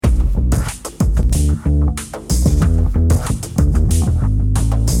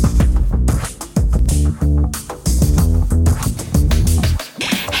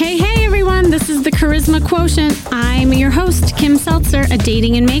Charisma Quotient. I'm your host, Kim Seltzer, a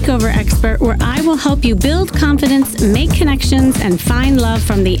dating and makeover expert, where I will help you build confidence, make connections, and find love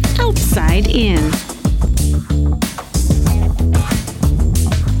from the outside in.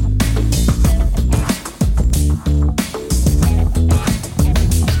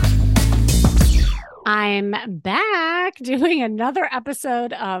 I'm back doing another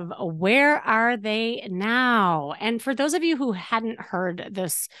episode of Where Are They Now? And for those of you who hadn't heard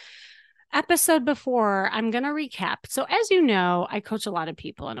this episode before, I'm going to recap. So as you know, I coach a lot of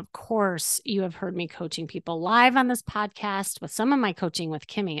people. And of course, you have heard me coaching people live on this podcast with some of my Coaching with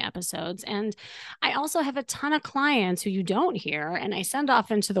Kimmy episodes. And I also have a ton of clients who you don't hear and I send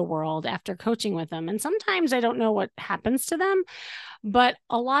off into the world after coaching with them. And sometimes I don't know what happens to them, but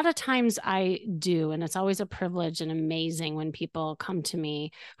a lot of times I do. And it's always a privilege and amazing when people come to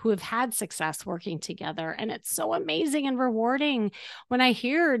me who have had success working together. And it's so amazing and rewarding when I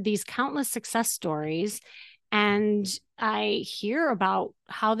hear these countless success stories and I hear about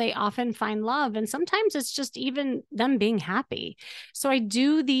how they often find love. And sometimes it's just even them being happy. So I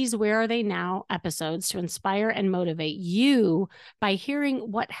do these Where Are They Now episodes to inspire and motivate you by hearing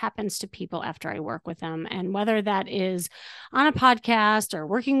what happens to people after I work with them. And whether that is on a podcast or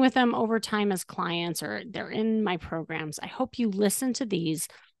working with them over time as clients or they're in my programs, I hope you listen to these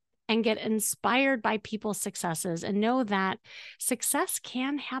and get inspired by people's successes and know that success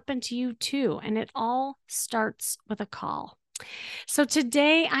can happen to you too. And it all starts with a call. So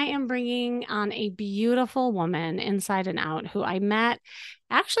today I am bringing on a beautiful woman inside and out who I met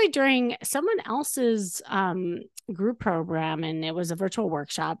actually during someone else's group program. And it was a virtual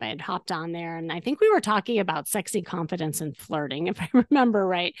workshop. I had hopped on there and I think we were talking about sexy confidence and flirting, if I remember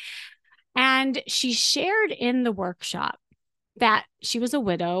right. And she shared in the workshop that she was a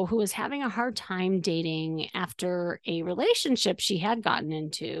widow who was having a hard time dating after a relationship she had gotten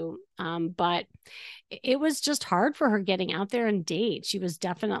into. But it was just hard for her getting out there and date. She was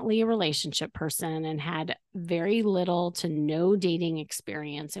definitely a relationship person and had very little to no dating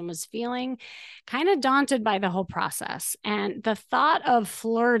experience and was feeling kind of daunted by the whole process. And the thought of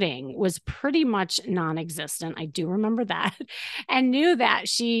flirting was pretty much non-existent. I do remember that and knew that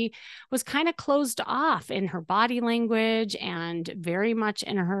she was kind of closed off in her body language and very much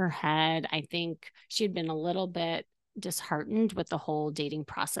in her head. I think she had been a little bit disheartened with the whole dating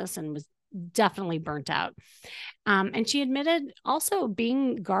process and was definitely burnt out. And she admitted also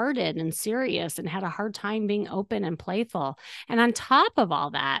being guarded and serious and had a hard time being open and playful. And on top of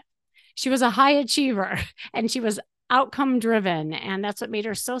all that, she was a high achiever and she was outcome driven. And that's what made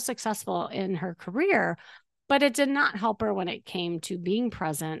her so successful in her career. But it did not help her when it came to being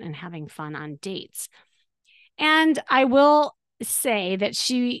present and having fun on dates. And I will say that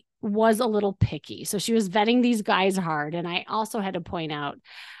she was a little picky. So she was vetting these guys hard. And I also had to point out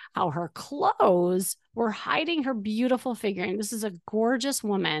how her clothes were hiding her beautiful figure. And this is a gorgeous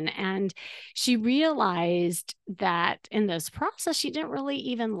woman. And she realized that in this process, she didn't really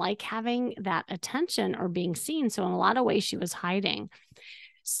even like having that attention or being seen. So in a lot of ways, she was hiding.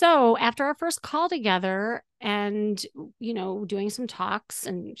 So after our first call together and, doing some talks,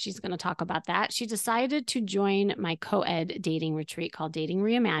 and she's going to talk about that, she decided to join my co-ed dating retreat called Dating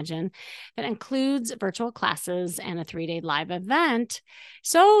Reimagine that includes virtual classes and a 3-day live event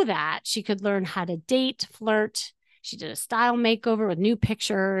so that she could learn how to date, flirt. She did a style makeover with new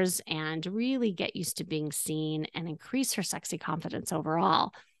pictures and really get used to being seen and increase her sexy confidence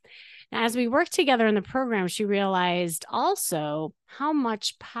overall. Now, as we worked together in the program, she realized also how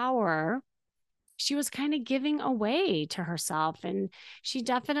much power she was kind of giving away to herself. And she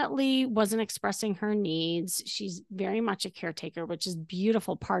definitely wasn't expressing her needs. She's very much a caretaker, which is a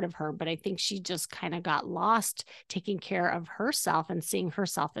beautiful part of her. But I think she just kind of got lost taking care of herself and seeing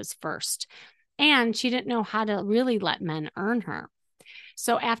herself as first. And she didn't know how to really let men earn her.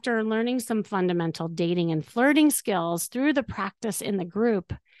 So after learning some fundamental dating and flirting skills through the practice in the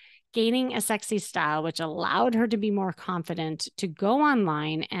group, gaining a sexy style, which allowed her to be more confident to go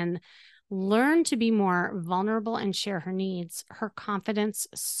online and learn to be more vulnerable and share her needs, her confidence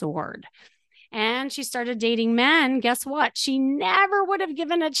soared. And she started dating men, guess what? She never would have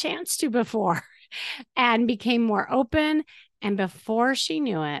given a chance to before and became more open. And before she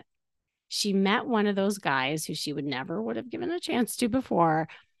knew it, she met one of those guys who she would have given a chance to before,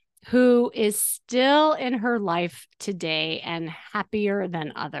 who is still in her life today and happier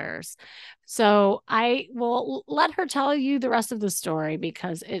than others. So I will let her tell you the rest of the story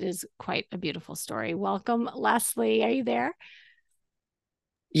because it is quite a beautiful story. Welcome, Leslie. Are you there?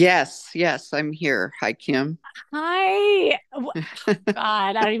 Yes, I'm here. Hi, Kim. Hi. God,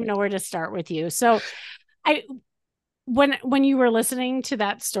 I don't even know where to start with you. So when you were listening to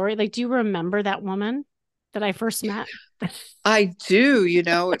that story, like, do you remember that woman that I first met? I do,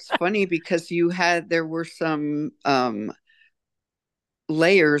 it's funny because there were some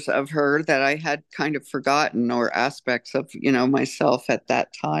layers of her that I had kind of forgotten, or aspects of, myself at that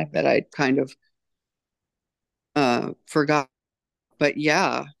time that I'd kind of forgot. But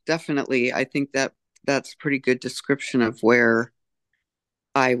yeah, definitely. I think that that's a pretty good description of where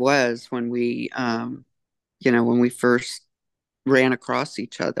I was when we first ran across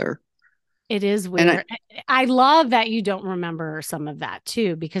each other. It is And I, weird. I love that you don't remember some of that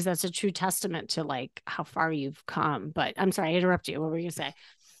too, because that's a true testament to like how far you've come. But I'm sorry, I interrupt you. What were you gonna say?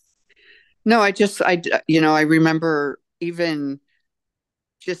 no, I remember even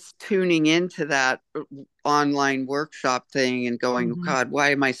just tuning into that online workshop thing and going, Mhm. God,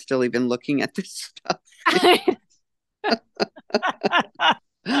 why am I still even looking at this stuff?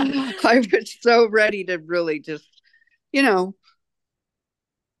 I was so ready to really just, you know,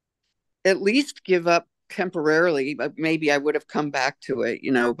 at least give up temporarily, but maybe I would have come back to it,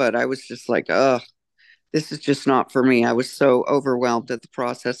 but I was just like, oh, this is just not for me. I was so overwhelmed at the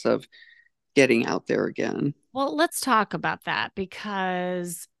process of getting out there again. Well, let's talk about that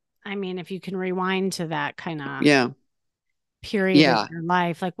because I mean, if you can rewind to that kind of Yeah. period in Yeah. your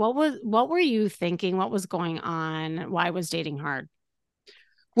life, like what were you thinking? What was going on? Why was dating hard?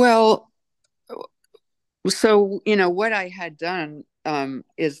 Well, so, what I had done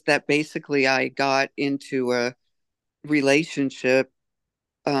is that basically I got into a relationship,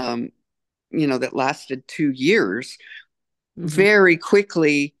 um, that lasted 2 years Hmm. very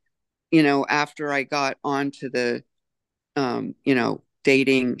quickly, after I got onto the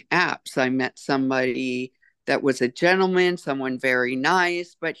dating apps. I met somebody that was a gentleman, someone very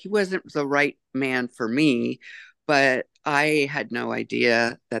nice, but he wasn't the right man for me. But I had no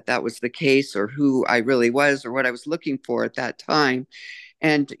idea that that was the case, or who I really was, or what I was looking for at that time.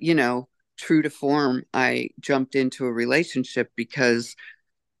 And, true to form, I jumped into a relationship because,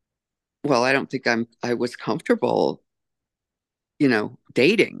 well, I don't think I was comfortable,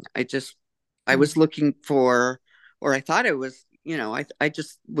 dating. I was looking for, or I thought I was, I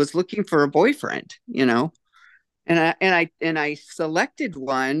just was looking for a boyfriend, and I selected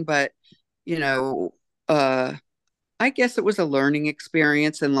one, but, you know, uh, I guess it was a learning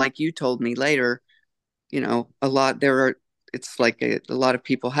experience. And like you told me later, it's like a lot of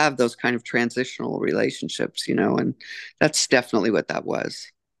people have those kind of transitional relationships, and that's definitely what that was.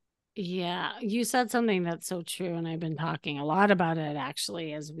 Yeah, you said something that's so true. And I've been talking a lot about it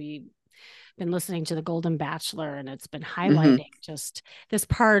actually as we've been listening to The Golden Bachelor, and it's been Hmm. highlighting just this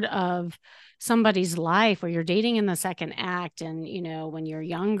part of somebody's life where you're dating in the second act. And, when you're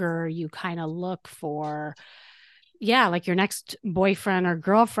younger, you kind of look for, yeah, like your next boyfriend or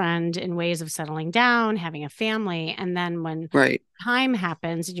girlfriend in ways of settling down, having a family. And then when Right. time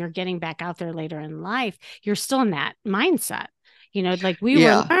happens and you're getting back out there later in life, you're still in that mindset. Like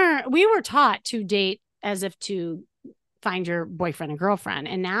Yeah. we were taught to date as if to find your boyfriend and girlfriend.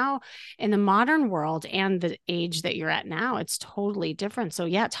 And now in the modern world and the age that you're at now, it's totally different. So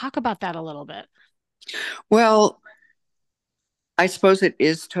yeah, talk about that a little bit. Well, I suppose it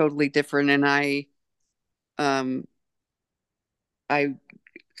is totally different. And um, I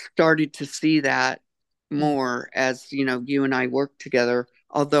started to see that Mm. more as, you and I worked together,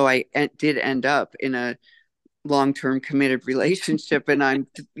 although did end up in a long-term committed relationship. And I'm,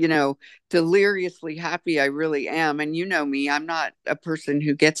 deliriously happy. I really am. And you know me, I'm not a person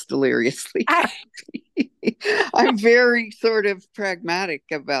who gets deliriously happy. I'm very sort of pragmatic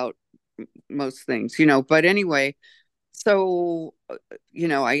about most things, but anyway, so,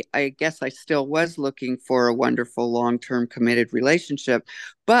 I guess I still was looking for a wonderful long-term committed relationship.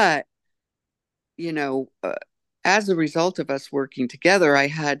 But, you know, uh, as a result of us working together, I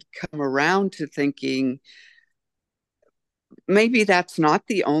had come around to thinking maybe that's not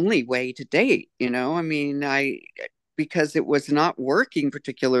the only way to date. I mean, because it was not working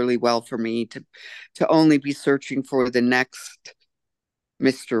particularly well for me to only be searching for the next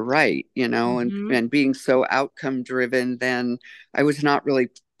Mr. Right, and Mm-hmm. and being so outcome driven, then I was not really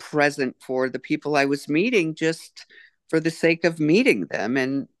present for the people I was meeting, just for the sake of meeting them,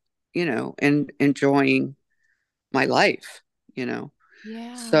 and enjoying my life, you know.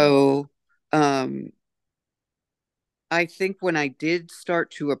 Yeah. So um I think when I did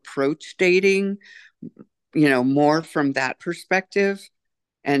start to approach dating, more from that perspective,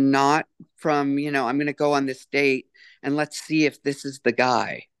 and not from, I'm going to go on this date and let's see if this is the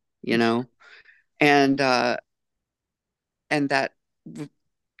guy, you know. And that,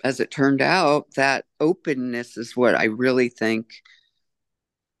 as it turned out, that openness is what I really think,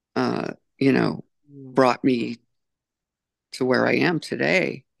 uh, you know, Mm. brought me. to where I am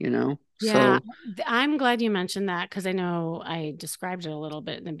today, you know? Yeah, So, I'm glad you mentioned that because I know I described it a little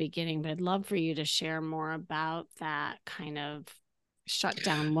bit in the beginning, but I'd love for you to share more about that kind of shut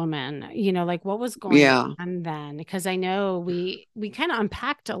down woman. Like what was going yeah. on then? Because I know we kind of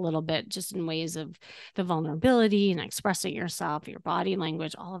unpacked a little bit just in ways of the vulnerability and expressing yourself, your body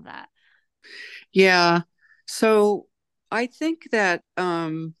language, all of that. Yeah. So I think that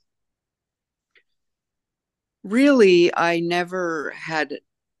really I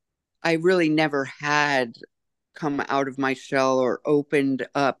really never had come out of my shell or opened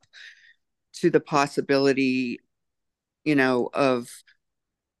up to the possibility, of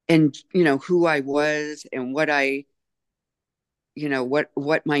and who I was and what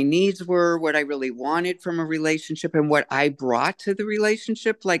my needs were, what I really wanted from a relationship and what I brought to the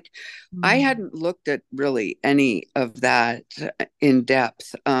relationship. Like I Mm. hadn't looked at really any of that in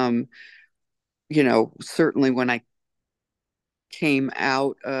depth. Certainly when I came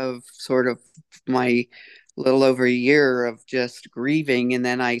out of sort of my little over a year of just grieving, and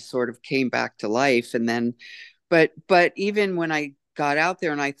then I sort of came back to life. And then but even when I got out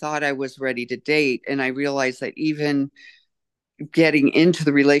there and I thought I was ready to date, and I realized that even getting into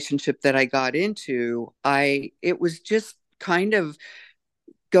the relationship that I got into, it was just kind of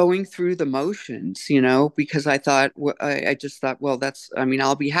going through the motions, because I just thought, well, I mean,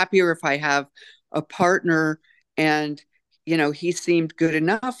 I'll be happier if I have a partner, and he seemed good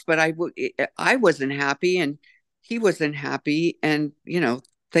enough, but I wasn't happy, and he wasn't happy, and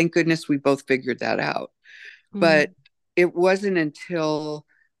thank goodness we both figured that out. But Mm. it wasn't until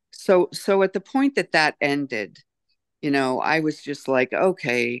so at the point that ended, I was just like,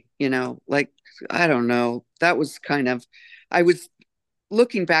 okay, like I don't know, that was kind of I was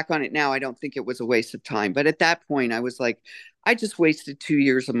looking back on it now, I don't think it was a waste of time. But at that point, I was like, I just wasted 2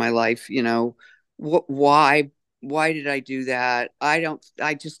 years of my life. Why? Why did I do that?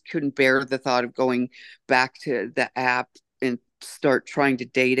 I just couldn't bear the thought of going back to the app and start trying to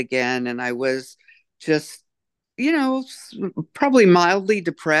date again. And I was just, probably mildly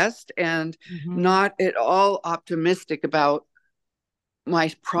depressed and Mhm. not at all optimistic about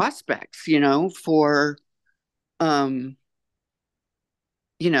my prospects, for, um,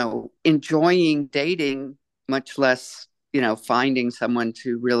 enjoying dating, much less, finding someone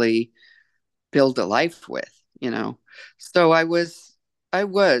to really build a life with, you know. So I was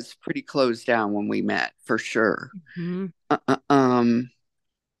pretty closed down when we met, for sure. Mhm. Uh, uh, um,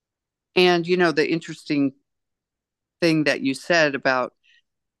 and the interesting thing that you said about,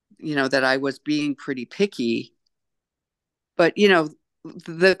 that I was being pretty picky, but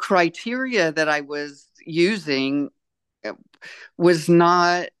the criteria that I was using was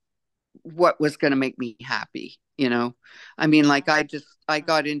not what was going to make me happy. I mean, like I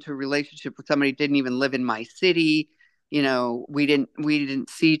got into a relationship with somebody who didn't even live in my city. We didn't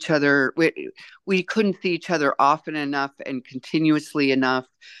see each other. We couldn't see each other often enough and continuously enough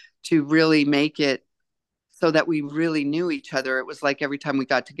to really make it so that we really knew each other. It was like every time we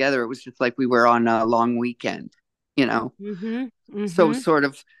got together, it was just like we were on a long weekend, you know. Mhm. So Mhm. sort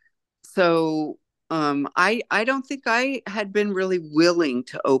of so I don't think I had been really willing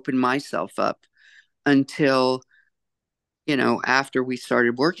to open myself up until, after we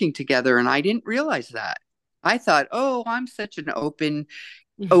started working together. And I didn't realize that. I thought, oh, I'm such an open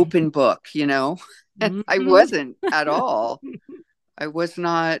book, And I Mhm. wasn't at all. I was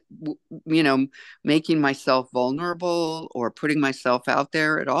not, you know, making myself vulnerable or putting myself out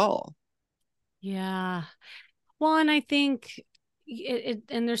there at all. Yeah. Well, and I think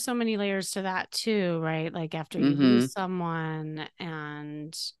and there's so many layers to that too, right? Like after you Mm-hmm. lose someone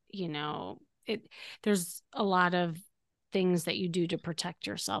and, you know, it there's a lot of things that you do to protect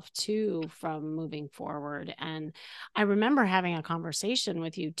yourself too from moving forward. And I remember having a conversation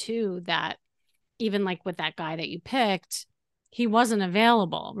with you too that even like with that guy that you picked, he wasn't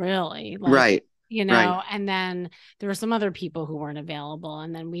available really. Like, Right. Right. and then there were some other people who weren't available.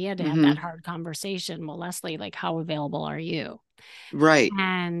 And then we had to have that Mm-hmm. hard conversation. Well, Leslie, like, how available are you? Right.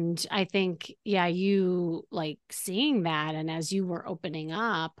 And I think, yeah, you like seeing that. And as you were opening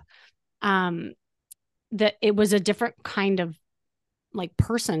up, um, that it was a different kind of like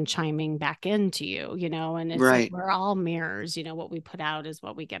person chiming back into you, and it's like Right. we're all mirrors, what we put out is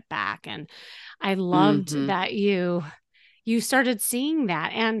what we get back. And I loved Mm-hmm. that you started seeing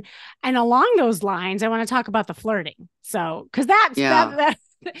that. And along those lines, I want to talk about the flirting. So, because Yeah. that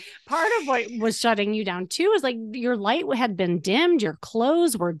part of what was shutting you down too is like your light had been dimmed, your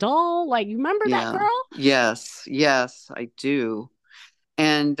clothes were dull. Like, you remember that Yeah. girl? Yes. Yes, I do.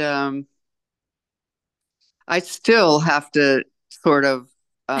 And I still have to sort of,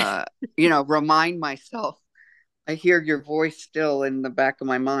 remind myself I hear your voice still in the back of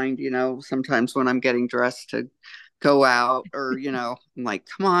my mind, sometimes when I'm getting dressed to go out or, I'm like,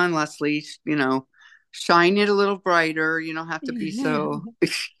 come on, Leslie, shine it a little brighter. You don't have to be so,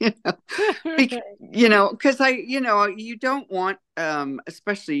 you know, because you don't want,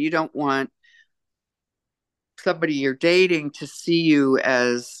 especially you don't want somebody you're dating to see you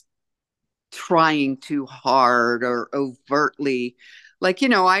as trying too hard or overtly. Like,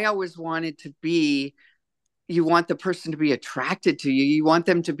 I always wanted to be, you want the person to be attracted to you. You want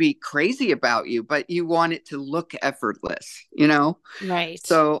them to be crazy about you, but you want it to look effortless. Right.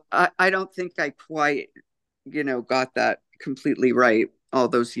 So I don't think I quite, got that completely right all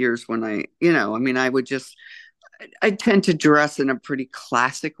those years when I mean, I tend to dress in a pretty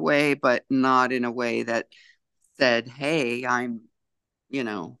classic way, but not in a way that said, hey, you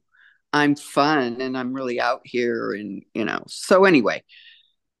know, I'm fun and I'm really out here. So anyway,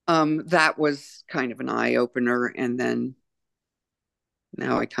 that was kind of an eye opener. And then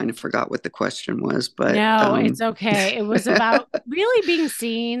now I kind of forgot what the question was, but No, it's okay. It was about really being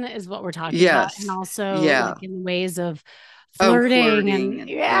seen is what we're talking about. And yes, also yeah. like in ways of Oh, flirting and flirting and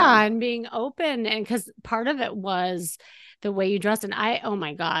yeah, yeah, and being open. And because part of it was the way you dressed. And oh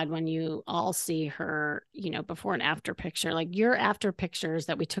my God, when you all see her, before and after picture, like your after pictures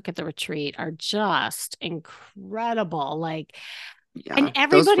that we took at the retreat are just incredible. Like, and yeah.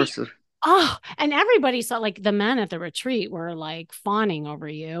 Those were everybody, and everybody saw like the men at the retreat were like fawning over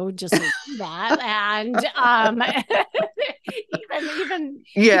you, just so you know that. And even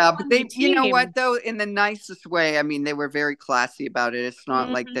yeah, people but on the you know what team. though, in the nicest way. I mean, they were very classy about it. It's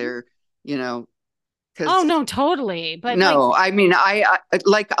not like Mhm. they're, you know, Oh because no, totally. But like, no, I mean, I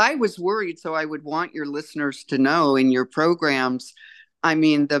was worried, so I would want your listeners to know in your programs. I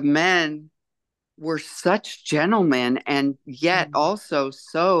mean, the men were such gentlemen and yet mm, also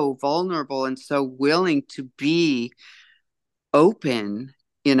so vulnerable and so willing to be open.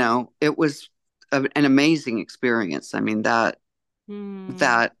 It was an amazing experience. I mean,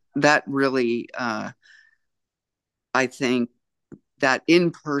 mm, that really, I think that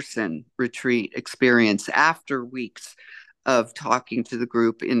in-person retreat experience after weeks of talking to the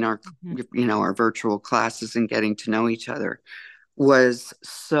group in mhm. our virtual classes and getting to know each other was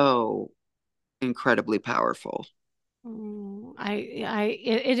so incredibly powerful.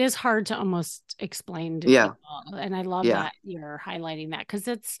 It is hard to almost explain to Yeah, people, and I love yeah. that you're highlighting that because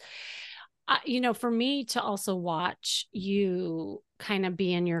it's, for me to also watch you kind of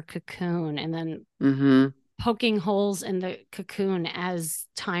be in your cocoon and then Mm-hmm. poking holes in the cocoon as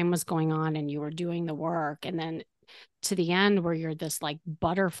time was going on and you were doing the work, and then to the end where you're this like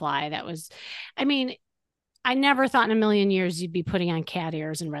butterfly that was, I mean, I never thought in a million years you'd be putting on cat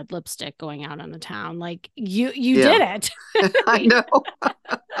ears and red lipstick going out on the town. Like you Yeah. did I it. know.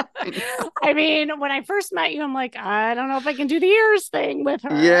 I know. I mean, when I first met you, I'm like, I don't know if I can do the ears thing with her.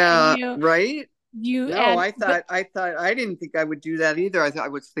 And Yeah, right. No, but I didn't think I would do that either. I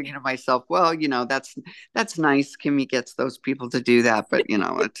was thinking to myself, well, that's nice. Kimmy gets those people to do that, but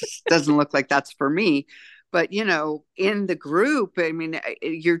it just doesn't look like that's for me. But in the group, I mean,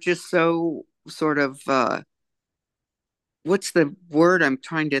 you're just so sort of what's the word I'm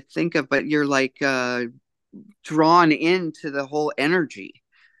trying to think of, but you're like drawn into the whole energy,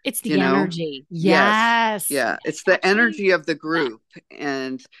 it's you the know? energy. Yes. Yes. Yeah. It's the Actually, energy of the that. group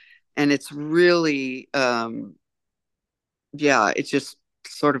and it's really yeah, it's just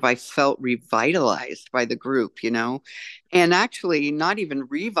sort of I felt revitalized by the group. And actually not even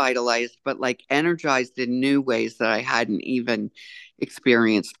revitalized, but like energized in new ways that I hadn't even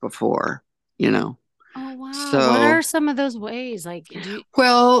experienced before. Oh wow. What are So, some of those ways? Like, do you?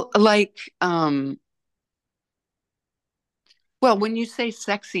 well, like well, when you say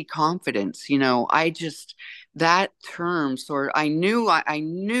sexy confidence, that term sort I knew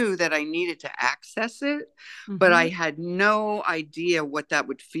that I needed to access it, but I Mhm. had no idea what that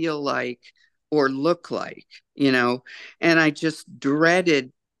would feel like or look like. And I just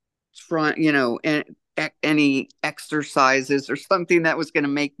dreaded trying, any exercises or something that was going to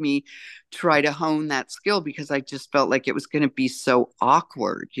make me try to hone that skill because I just felt like it was going to be so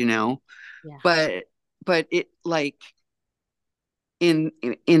awkward. Yeah. But it like in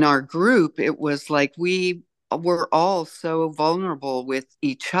our group it was like we were all so vulnerable with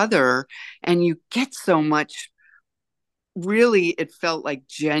each other and you get so much, really it felt like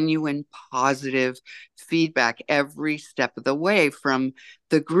genuine positive feedback every step of the way from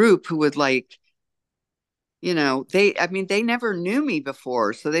the group who would like, they never knew me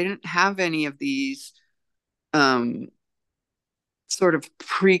before, so they didn't have any of these um sort of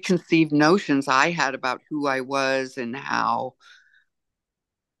preconceived notions I had about who I was and how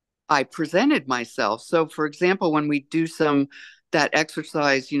I presented myself. So, for example, when we do that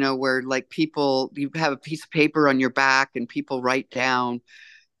exercise, where like people, you have a piece of paper on your back and people write down,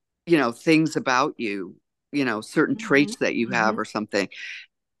 things about you, certain Mm-hmm. traits that you have Mm-hmm. or something.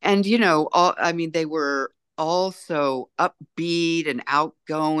 And, I mean, they were also upbeat and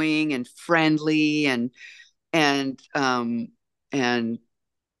outgoing and friendly and, and,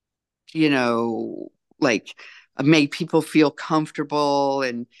 you know, like made people feel comfortable.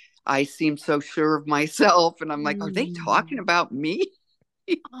 And I seemed so sure of myself. And I'm like, are they talking Mm. about me?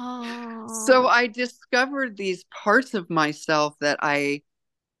 So Oh. I discovered these parts of myself that I,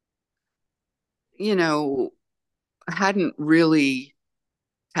 you know, hadn't really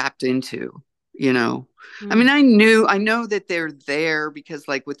tapped into, you know. I mean, Mm. I know that they're there because,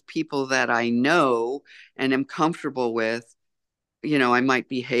 like, with people that I know and am comfortable with, I might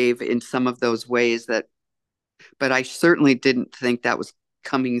behave in some of those ways but I certainly didn't think that was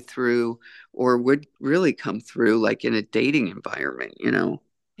coming through or would really come through like in a dating environment.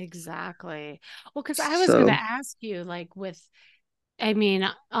 Exactly. Well, because I was going to So, ask you, like, I mean,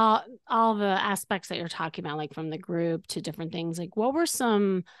 all the aspects that you're talking about, like from the group to different things, like, what were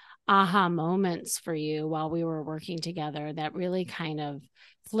some aha moments for you while we were working together that really kind of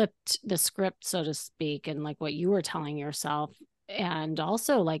flipped the script, so to speak, and like what you were telling yourself, and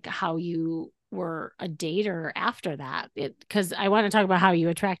also like how you were a dater after that? Because I want to talk about how you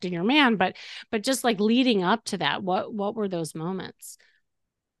attracted your man, but just like leading up to that, what were those moments?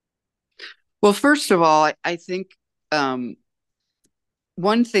 well, first of all, I think um,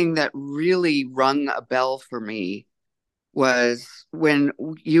 one thing that really rung a bell for me was when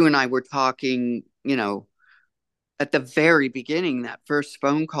you and I were talking, at the very beginning, that first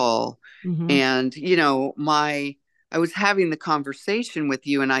phone call. Mm-hmm. And, I was having the conversation with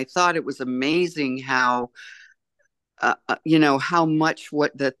you, and I thought it was amazing how much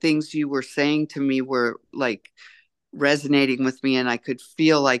what the things you were saying to me were like resonating with me. And I could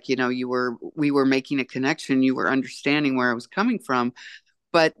feel like, we were making a connection, you were understanding where I was coming from.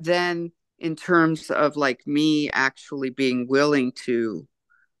 But then, in terms of like me actually being willing to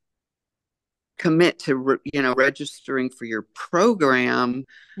commit to registering for your program,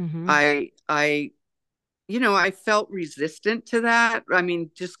 Mm-hmm. I felt resistant to that. I mean,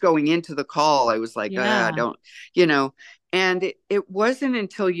 just going into the call, I was like, I Yeah. don't, you know and it wasn't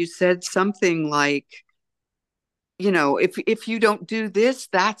until you said something like, if you don't do this,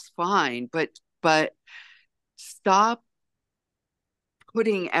 that's fine, but stop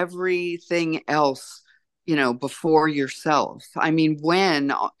putting everything else, before yourself. I mean,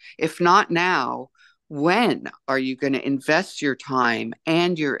 if not now, when are you going to invest your time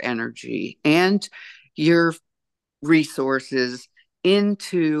and your energy and your resources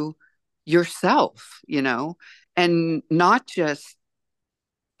into yourself, and not just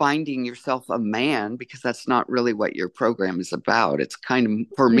finding yourself a man, because that's not really what your program is about. It's kind of,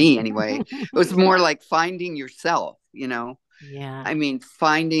 for me anyway, it was more Yeah. like finding yourself. Yeah. I mean,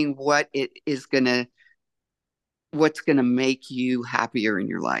 finding what's going to make you happier in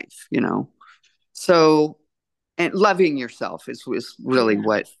your life. So, and loving yourself is really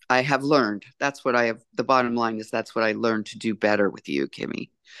what Yes. I have learned. That's what I have. The bottom line is that's what I learned to do better with you, Kimmy,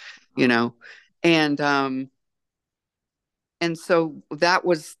 you Oh. know, and, and so that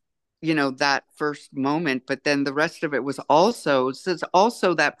was, that first moment. But then the rest of it was also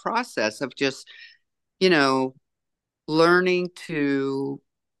that process of just, you know, learning to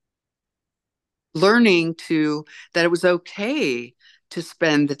learning to that it was okay to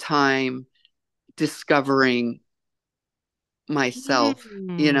spend the time discovering myself,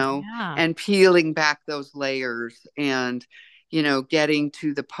 Yeah. and peeling back those layers and, getting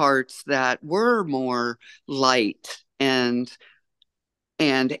to the parts that were more light and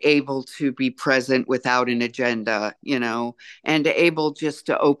able to be present without an agenda, and able just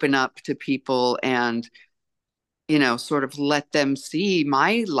to open up to people and, sort of let them see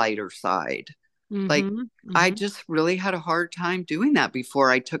my lighter side. Like, Mm-hmm. I Mm-hmm. just really had a hard time doing that before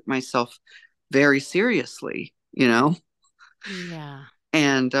I took myself very seriously. Yeah.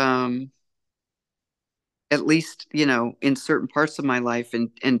 And at least, in certain parts of my life,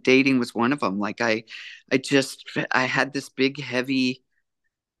 and dating was one of them. Like, I had this big heavy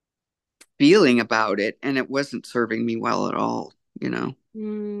feeling about it, and it wasn't serving me well at all.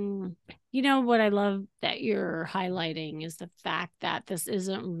 Mm. You know what I love that you're highlighting is the fact that this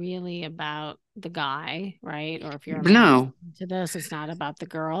isn't really about the guy, right? Or if you're a man No. listening to this, it's not about the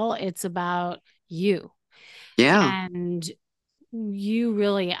girl, it's about you. Yeah. And You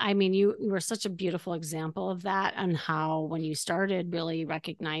really, I mean, you were such a beautiful example of that, and how when you started really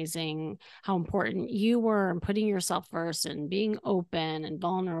recognizing how important you were and putting yourself first and being open and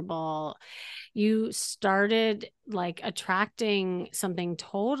vulnerable, you started like attracting something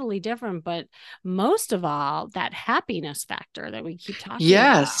totally different. But most of all, that happiness factor that we keep talking about.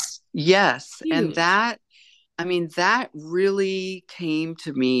 Yes, yes. And Huge. that, I mean, that really came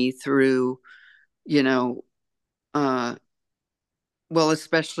to me through, you know, uh, well,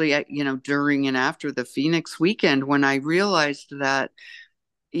 especially at, during and after the Phoenix weekend when I realized that,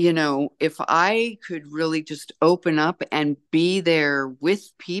 if I could really just open up and be there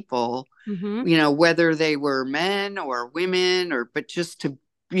with people, Mm-hmm. whether they were men or women, but just to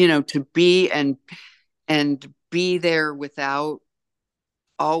be and be there without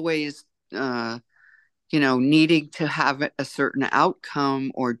always, uh, needing to have a certain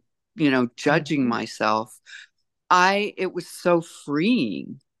outcome or, judging Mm-hmm. myself. It was so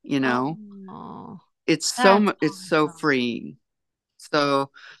freeing. Oh, that's It's so awesome. freeing.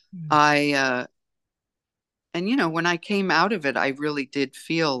 So and when I came out of it, I really did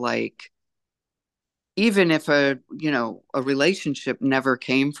feel like even if a relationship never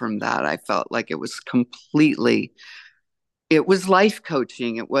came from that, I felt like it was life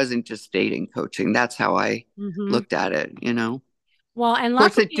coaching. It wasn't just dating coaching. That's how I Mm-hmm. looked at it. Of Well, and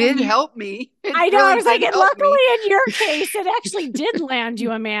course, luckily it in did you, help me. It I know, I really was like, did and help me. luckily in your case, it actually did land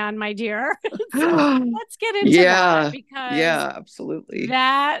you a man, my dear. So let's get into that, Yeah. because Yeah, absolutely.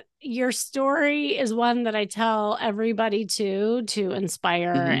 that your story is one that I tell everybody to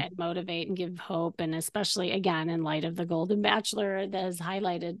inspire Hmm. and motivate and give hope. And especially again, in light of the Golden Bachelor that has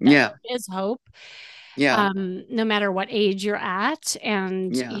highlighted that Yeah. there is hope, Yeah. no matter what age you're at,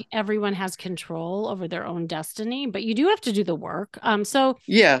 and Yeah. everyone has control over their own destiny, but you do have to do the work. So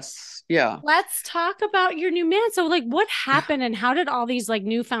Yes. Yeah. let's talk about your new man. So, like, what happened and how did all these like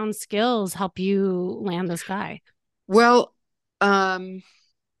newfound skills help you land this guy? Well, um,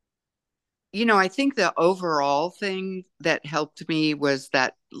 I think the overall thing that helped me was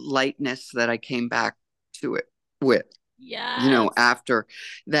that lightness that I came back to it with, Yes. after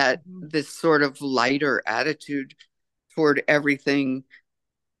that, Mhm. this sort of lighter attitude toward everything,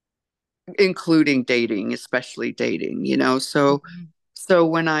 including dating, especially dating. Mhm. So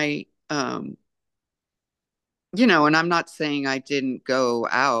when and I'm not saying I didn't go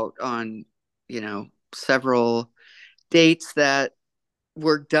out on, several dates that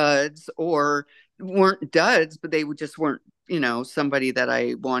were duds or weren't duds, but they just weren't, somebody that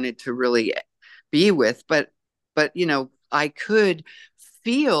I wanted to really be with. But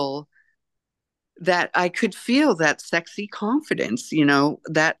feel I could feel that sexy confidence,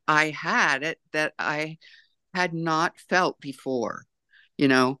 that I had it, that I had not felt before, you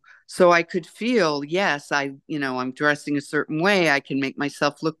know. So I could feel, yes, I'm dressing a certain way. I can make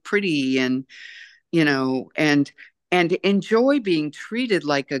myself look pretty and enjoy being treated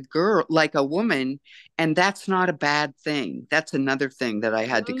like a girl, like a woman. And that's not a bad thing. That's another thing that I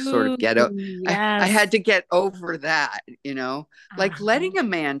had to sort of get Ooh, I had yes. to get over that. Like Uh-huh. letting a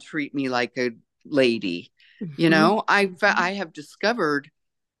man treat me like a lady. Mhm. I Mhm. have discovered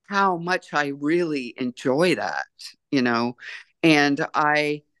how much I really enjoy that. And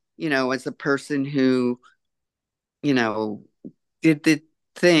as a person who, you know, did the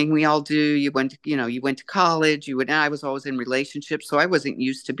thing we all do. You went to college, and I was always in relationships. So I wasn't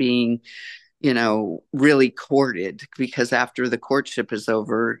used to being, really courted, because after the courtship is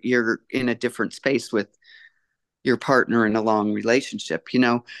over, you're in a different space with your partner in a long relationship.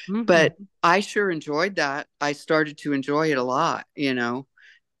 But Mhm. I sure enjoyed that. I started to enjoy it a lot,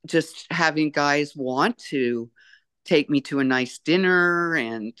 just having guys want to take me to a nice dinner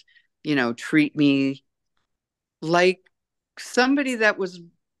and, treat me like somebody that was,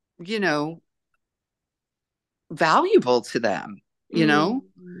 you know, valuable to them, you know?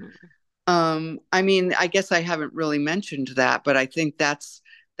 Mm. I mean, I guess I haven't really mentioned that, but I think that's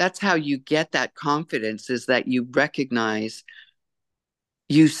how you get that confidence, is that you recognize,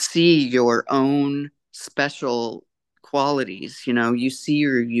 you see your own special qualities, you see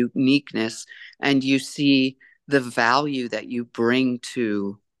your uniqueness, and you see the value that you bring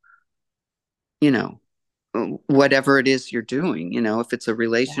to, you know, whatever it is you're doing. If it's a Yeah.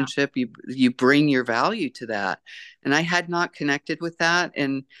 relationship, you bring your value to that. And I had not connected with that,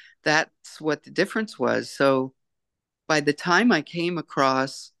 and that's what the difference was. So by the time I came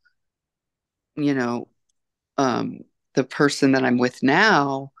across, you know um the person that I'm with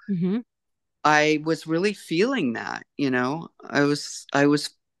now, Mhm. I was really feeling that. I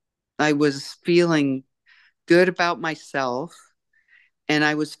was feeling good about myself, and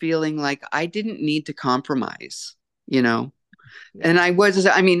I was feeling like I didn't need to compromise you know And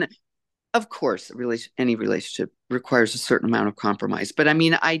Yeah. I mean, of course, any relationship requires a certain amount of compromise. But I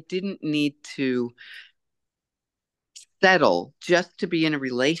mean, I didn't need to settle just to be in a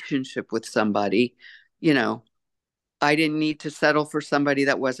relationship with somebody. You know, I didn't need to settle for somebody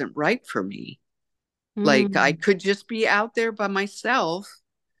that wasn't right for me. Like I Mm, could just be out there by myself,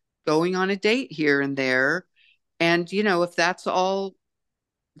 going on a date here and there. And, if that's all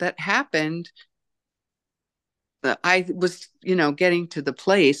that happened, I was, getting to the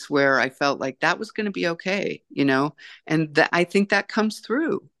place where I felt like that was going to be okay. And I think that comes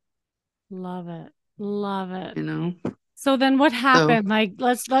through, love it. Love it. you know. So then what So, happened? Like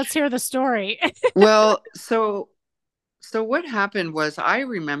let's hear the story. well, so what happened was I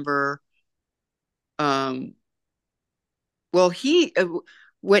remember, um, well,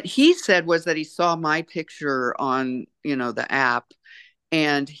 what he said was that he saw my picture on, the app,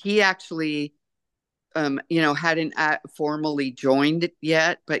 and he actually, hadn't formally joined it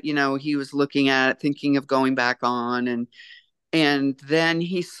yet, but he was looking at it, thinking of going back on, and then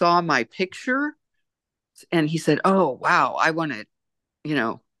he saw my picture, and he said, "Oh, wow, you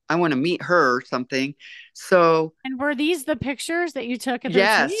know, I want to meet her or something." So, And were these the pictures that you took at the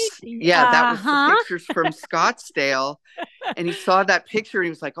retreat? yes, yeah, that was the Uh-huh. pictures from Scottsdale. And he saw that picture and he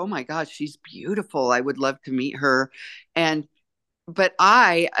was like, "Oh my gosh, she's beautiful. I would love to meet her." And but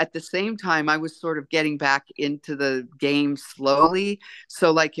at the same time, I was sort of getting back into the game slowly.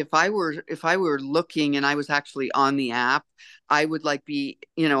 So like if I were looking and I was actually on the app, I would like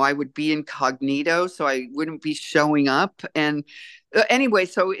I would be incognito, so I wouldn't be showing up. And anyway,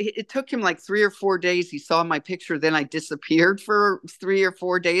 so it took him like 3 or 4 days. He saw my picture, then I disappeared for 3 or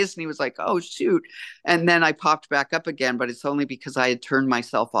 4 days, and he was like, "Oh shoot!" And then I popped back up again, but it's only because I had turned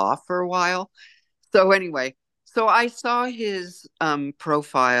myself off for a while. So anyway, so I saw his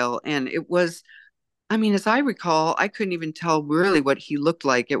profile, and it was, I mean, as I recall, I couldn't even tell really what he looked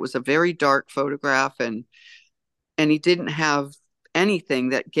like. It was a very dark photograph, and he didn't have anything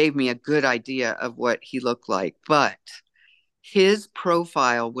that gave me a good idea of what he looked like. But his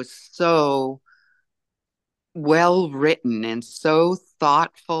profile was so well written and so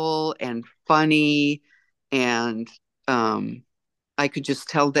thoughtful and funny, and um, I could just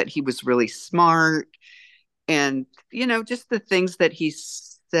tell that he was really smart, and just the things that he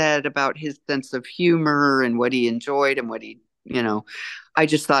said about his sense of humor and what he enjoyed and what I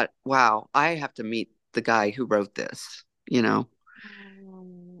just thought, wow, I have to meet the guy who wrote this.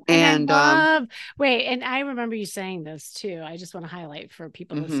 Oh, and I And love, wait, and I remember you saying this too. I just want to highlight for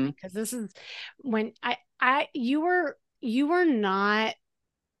people mhm. listening because this is when you were not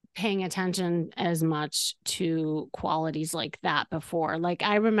paying attention as much to qualities like that before. Like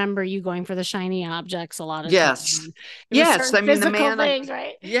I remember you going for the shiny objects a lot of time. Yes, There were yes, certain I mean physical things,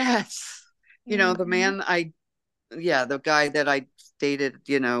 right? yes, the Mhm. man yeah, the guy that I dated,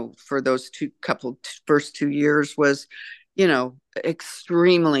 for those first 2 years was,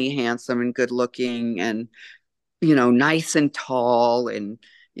 extremely handsome and good looking, and, nice and tall, and,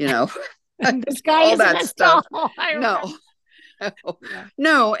 you know, This guy all isn't that as stuff. tall. I No, remember. Yeah.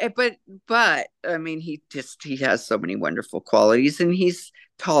 no, but I mean, he has so many wonderful qualities, and he's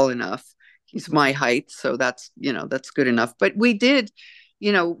tall enough. He's my height, so that's good enough. But we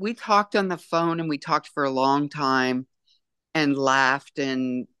talked on the phone, and we talked for a long time, and laughed,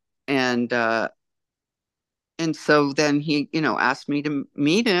 and and so then he asked me to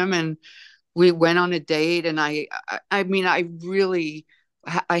meet him, and we went on a date, and I mean,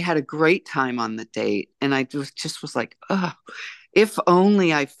 I had a great time on the date, and I just was like, oh, if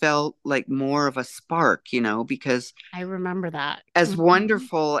only I felt like more of a spark, because I remember that. as Mhm.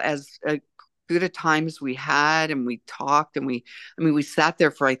 wonderful as a good a time as we had, and we talked, and I mean, we sat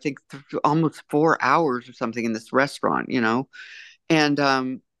there for, I think, almost 4 hours or something in this restaurant,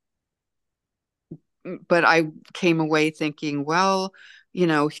 and but I came away thinking, well,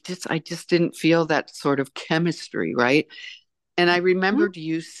 I just didn't feel that sort of chemistry, right? And I Mhm. remembered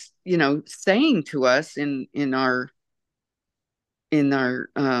you, saying to us in our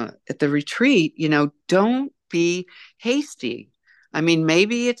at the retreat, don't be hasty. I mean,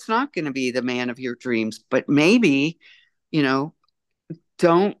 maybe it's not going to be the man of your dreams, but maybe, you know,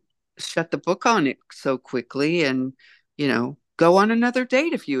 don't shut the book on it so quickly, and, go on another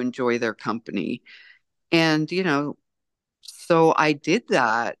date if you enjoy their company. And, so I did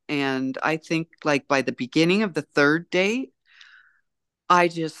that. And I think, like, by the beginning of the third date, I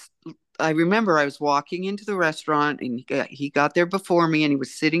just, I remember I was walking into the restaurant, and he got there before me, and he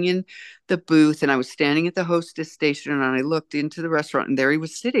was sitting in the booth, and I was standing at the hostess station, and I looked into the restaurant, and there he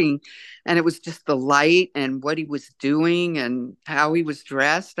was sitting, and it was just the light and what he was doing and how he was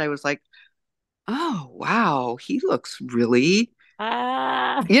dressed. I was like, oh, wow, he looks really,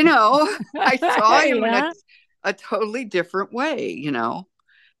 Ah, you know, I saw him in yeah, a totally different way, you know.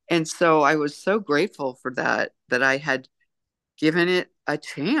 And so I was so grateful for that, that I had given it a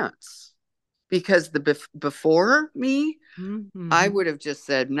chance, because before me, I mm-hmm. would have just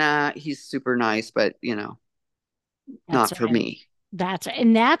said, nah, he's super nice, but you know, That's not for right. me. That's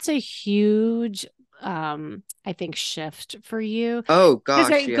a huge I think shift for you Oh because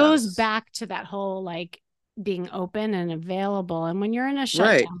gosh, it goes yes. back to that whole like being open and available. And when you're in a shut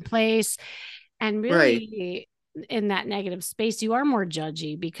Right, down place and right. really in that negative space, you are more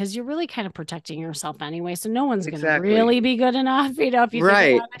judgy because you're really kind of protecting yourself anyway. So no one's going to Exactly. really be good enough, if you think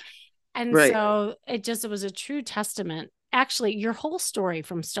Right, about it. And right. so it was a true testament. Actually, your whole story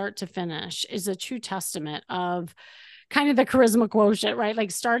from start to finish is a true testament of kind of the charisma quotient, right?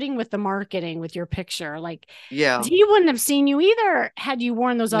 Like starting with the marketing with your picture, like Yeah. he wouldn't have seen you either had you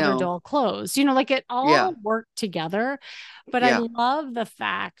worn those other No. dull clothes. Like it Yeah. all worked together. But I Yeah. love the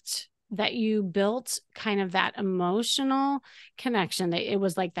fact that you built kind of that emotional connection, that it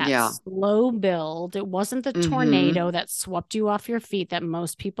was like that Yeah. slow build. It wasn't the Mm-hmm. tornado that swept you off your feet that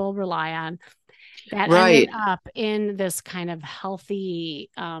most people rely on, that ended Right. up in this kind of healthy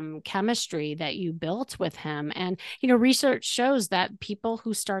chemistry that you built with him. And, research shows that people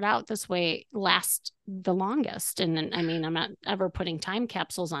who start out this way last the longest. And I mean, I'm not ever putting time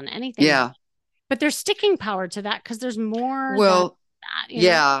capsules on anything, Yeah. but there's sticking power to that because there's more than Well, that.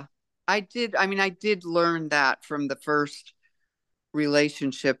 yeah. I mean, I did learn that from the first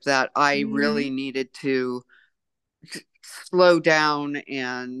relationship, that I really Mm-hmm. needed to slow down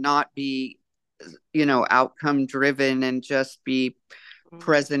and not be, outcome driven, and just be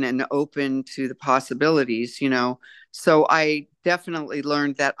present and open to the possibilities, you know. So I definitely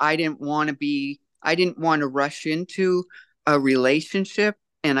learned that I didn't want to rush into a relationship,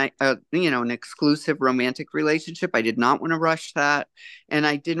 and an exclusive romantic relationship. I did not want to rush that. And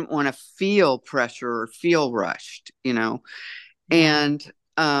I didn't want to feel pressure or feel rushed, you know. Yeah. And,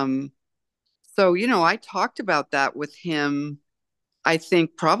 so, I talked about that with him. I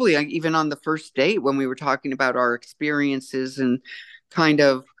think probably even on the first date, when we were talking about our experiences and kind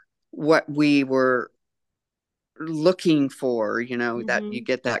of what we were looking for, that you Mm-hmm.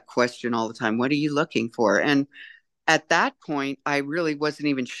 get that question all the time. What are you looking for? And at that point, I really wasn't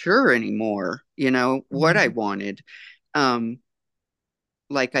even sure anymore, what I Mm-hmm. wanted. Um,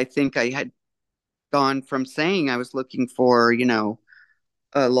 like, I think I had gone from saying I was looking for,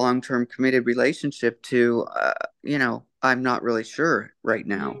 a long-term committed relationship to, I'm not really sure right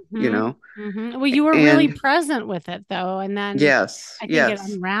now, Mm-hmm. Mm-hmm. Well, you were really and present with it though, and then yes, I think it yes.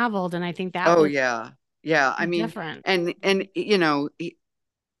 unraveled, and I think that Oh was yeah. Yeah. I mean, different. and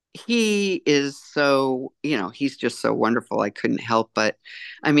he is so, he's just so wonderful. I couldn't help but,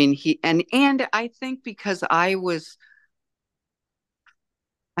 I mean, and I think because I was,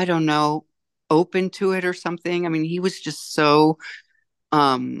 I don't know, open to it or something. I mean, he was just so,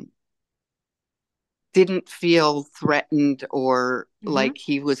 um didn't feel threatened or Mm-hmm. like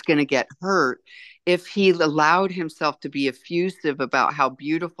he was going to get hurt if he allowed himself to be effusive about how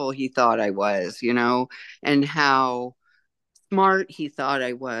beautiful he thought I was, and how smart he thought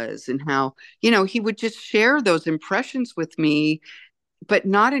I was, and how, he would just share those impressions with me, but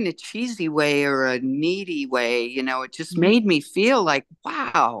not in a cheesy way or a needy way. It just Mm-hmm. made me feel like,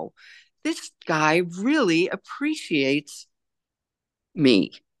 wow, this guy really appreciates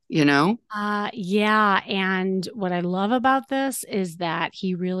me, you know? Yeah. And what I love about this is that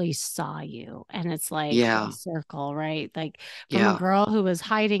he really saw you. And it's like full Yeah. circle, right? Like from a Yeah. girl who was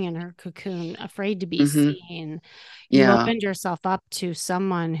hiding in her cocoon, afraid to be Hmm. seen, you Yeah. opened yourself up to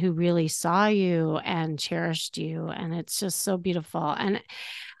someone who really saw you and cherished you. And it's just so beautiful. And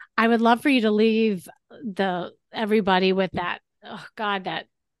I would love for you to leave the everybody with that. Oh God, that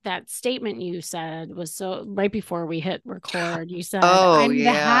statement you said was so right before we hit record. You said, Oh, "I'm the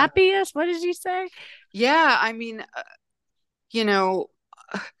yeah. happiest." What did you say? Yeah. I mean, you know,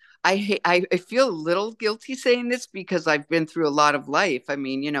 I feel a little guilty saying this because I've been through a lot of life. I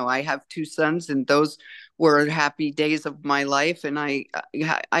mean, I have two sons, and those were happy days of my life. And I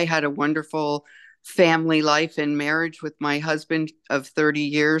had a wonderful family life and marriage with my husband of 30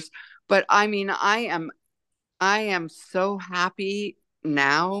 years. But I mean, I am so happy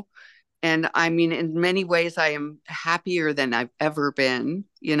now. And I mean, in many ways, I am happier than I've ever been,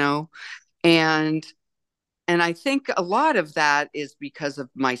 and I think a lot of that is because of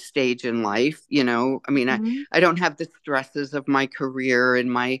my stage in life. I mean, Mhm. I don't have the stresses of my career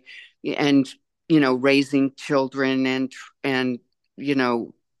and raising children and you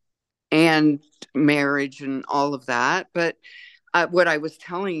know and marriage and all of that. But what I was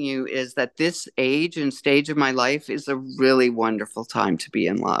telling you is that this age and stage of my life is a really wonderful time to be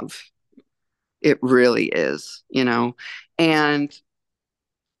in love. It really is, you know. And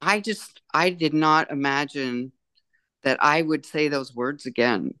I did not imagine that I would say those words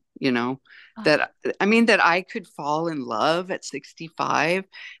again, you know, Oh, that I mean, that I could fall in love at 65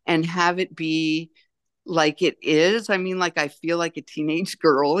 and have it be like it is. I mean, like I feel like a teenage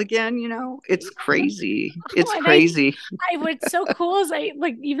girl again, you know? It's yeah. crazy. Oh, It's and crazy. what's so cool is I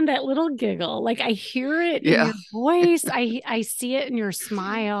like even that little giggle. Like I hear it in Yeah. your voice. I see it in your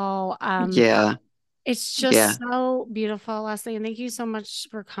smile. Yeah. It's Yeah. just so beautiful, Leslie. And thank you so much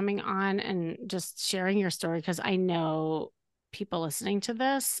for coming on and just sharing your story because I know people listening to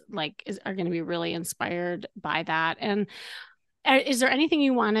this are going to be really inspired by that. And is there anything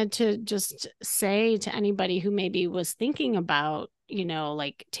you wanted to just say to anybody who maybe was thinking about,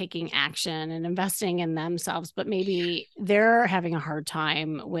 like taking action and investing in themselves, but maybe they're having a hard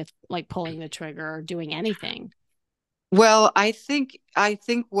time with like pulling the trigger or doing anything? Well, I think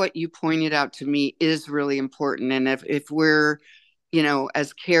what you pointed out to me is really important. And if we're, you know,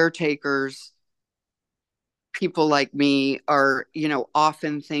 as caretakers, people like me are, you know,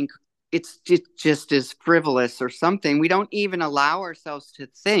 often think just as frivolous or something. We don't even allow ourselves to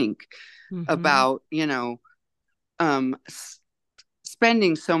think Mm-hmm. about, you know, um,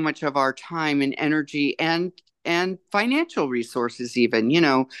 spending so much of our time and energy and financial resources, even, you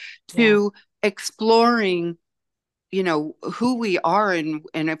know, Yeah. to exploring, you know, who we are, and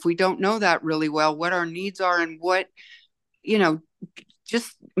if we don't know that really well, what our needs are, and what, you know,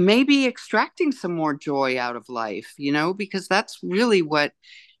 just maybe extracting some more joy out of life, you know, because that's really what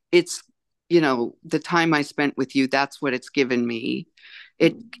it's, you know, the time I spent with you, that's what it's given me.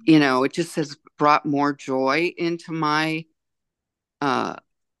 It, Mm-hmm. you know, it just has brought more joy into my uh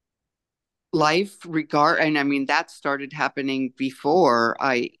life regard. And I mean, that started happening before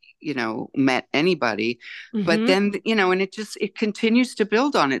I, you know, met anybody. But Mm-hmm. then, you know, and it continues to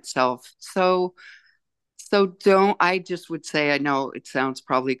build on itself. So don't, I just would say, I know it sounds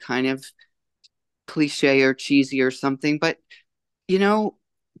probably kind of cliche or cheesy or something, but, you know,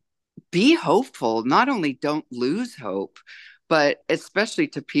 be hopeful. Not only don't lose hope, but especially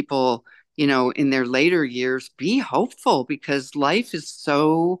to people, you know, in their later years, be hopeful, because life is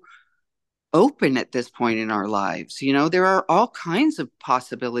so open at this point in our lives. You know, there are all kinds of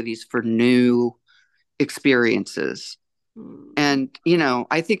possibilities for new experiences. Mm-hmm. And, you know,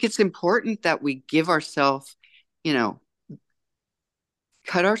 I think it's important that we give ourselves, you know,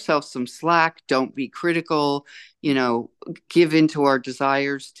 cut ourselves some slack, don't be critical, you know, give into our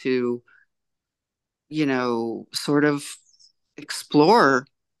desires to, you know, sort of explore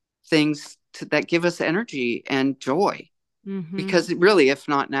things that give us energy and joy. Mm-hmm. Because really, if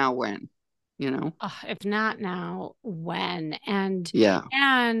not now, when, you know? If not now, when? And Yeah.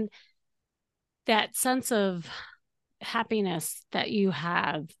 and that sense of happiness that you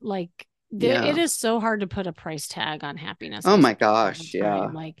have, like it Yeah. is so hard to put a price tag on happiness. Oh I my say this all the gosh. Yeah.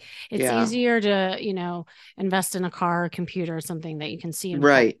 time. Like it's Yeah. easier to, invest in a car, or computer, something that you can see in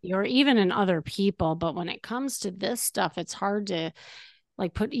front Right. of you, or even in other people. But when it comes to this stuff, it's hard to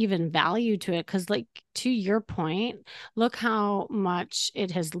like put even value to it because, like, to your point, look how much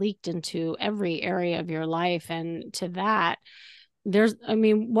it has leaked into every area of your life. And to that, I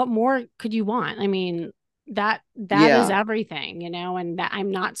mean, what more could you want? I mean, that is Yeah. everything, and that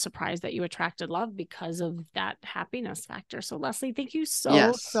I'm not surprised that you attracted love because of that happiness factor. So Leslie, thank you so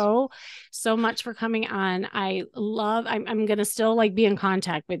Yes. so so much for coming on. I'm gonna still like be in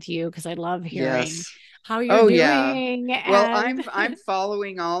contact with you because I love hearing Yes. how you're Oh yeah. doing. Well, And I'm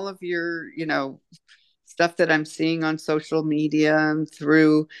following all of your, you know, stuff that I'm seeing on social media and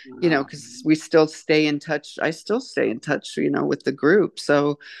through, you know, because we still stay in touch. I still stay in touch, you know, with the group.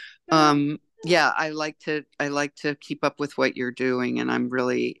 So yeah, I like to keep up with what you're doing, and I'm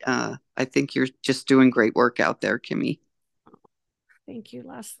really I think you're just doing great work out there, Kimmy. thank you,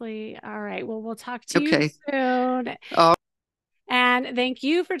 Leslie. All right, well, we'll talk to you Okay. soon. Oh, And thank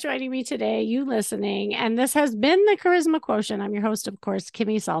you for joining me today, you listening. And this has been the Charisma Quotient. I'm your host, of course,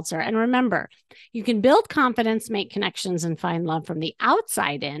 Kimmy Salzer. And remember, you can build confidence, make connections, and find love from the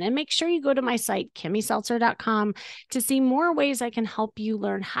outside in. And make sure you go to my site, kimmysalzer.com, to see more ways I can help you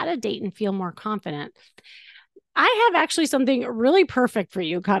learn how to date and feel more confident. I have actually something really perfect for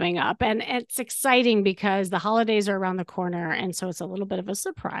you coming up. And it's exciting because the holidays are around the corner. And so it's a little bit of a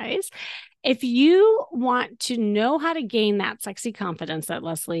surprise. If you want to know how to gain that sexy confidence that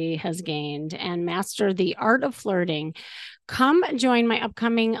Leslie has gained and master the art of flirting, come join my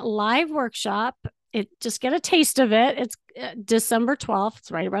upcoming live workshop just get a taste of it. It's December 12th.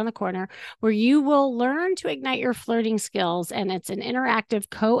 It's right around the corner, where you will learn to ignite your flirting skills. And it's an interactive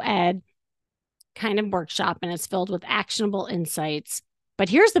co-ed kind of workshop, and it's filled with actionable insights. But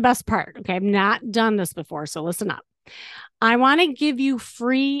here's the best part. Okay. I've not done this before, so listen up. I want to give you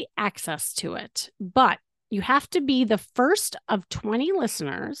free access to it, but you have to be the first of 20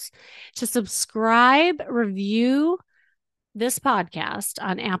 listeners to subscribe, review this podcast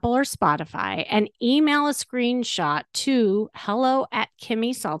on Apple or Spotify, and email a screenshot to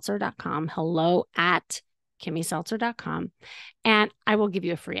hello@kimmyseltzer.com, hello@kimmyseltzer.com, and I will give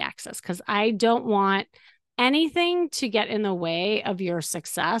you a free access, because I don't want anything to get in the way of your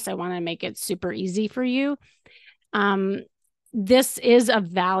success. I want to make it super easy for you. This is a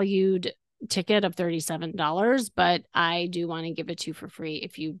valued ticket of $37, but I do want to give it to you for free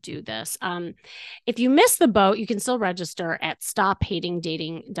if you do this. If you miss the boat, you can still register at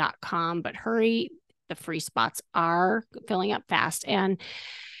stophatingdating.com, but hurry, the free spots are filling up fast. And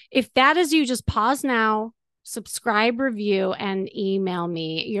if that is you, just pause now, subscribe, review, and email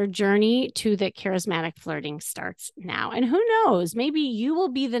me. Your journey to the charismatic flirting starts now. And who knows, maybe you will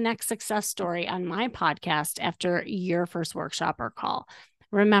be the next success story on my podcast after your first workshop or call.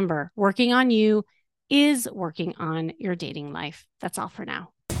 Remember, working on you is working on your dating life. That's all for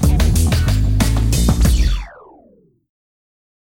now.